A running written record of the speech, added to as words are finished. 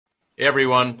Hey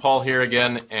everyone, Paul here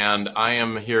again, and I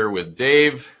am here with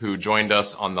Dave, who joined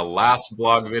us on the last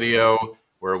blog video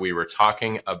where we were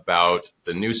talking about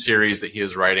the new series that he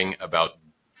is writing about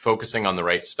focusing on the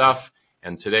right stuff.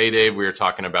 And today, Dave, we are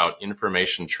talking about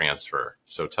information transfer.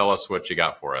 So tell us what you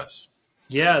got for us.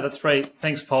 Yeah, that's right.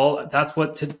 Thanks, Paul. That's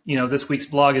what this week's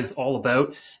blog is all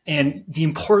about, and the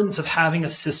importance of having a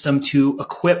system to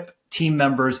equip team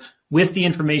members with the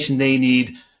information they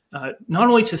need, not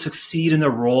only to succeed in their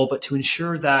role, but to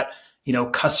ensure that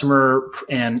customer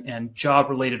and job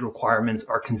related requirements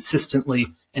are consistently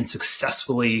and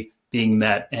successfully being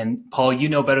met. And Paul, you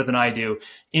know better than I do,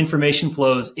 information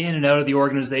flows in and out of the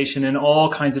organization in all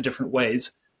kinds of different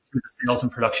ways through the sales and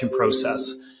production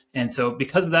process. And so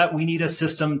because of that, we need a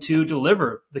system to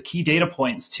deliver the key data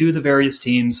points to the various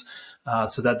teams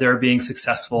so that they're being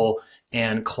successful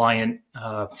and client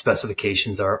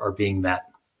specifications are being met.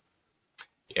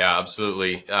 Yeah,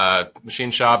 absolutely. Machine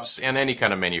shops and any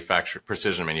kind of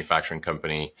precision manufacturing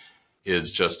company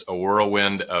is just a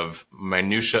whirlwind of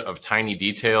minutia of tiny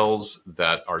details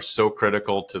that are so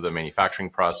critical to the manufacturing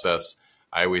process.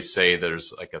 I always say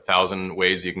there's like 1,000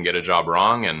 ways you can get a job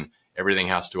wrong, and everything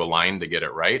has to align to get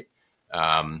it right.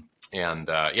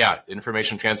 Yeah,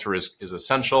 information transfer is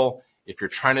essential. If you're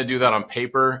trying to do that on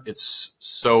paper, it's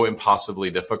so impossibly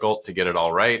difficult to get it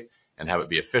all right and have it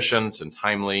be efficient and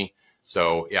timely.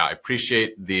 So yeah, I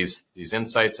appreciate these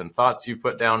insights and thoughts you've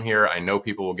put down here. I know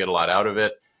people will get a lot out of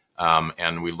it.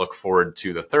 And we look forward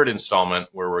to the third installment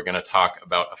where we're going to talk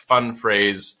about a fun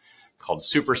phrase called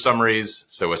super summaries.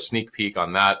 So a sneak peek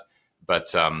on that.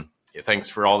 But thanks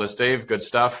for all this, Dave. Good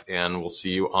stuff. And we'll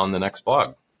see you on the next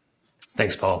blog.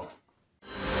 Thanks, Paul.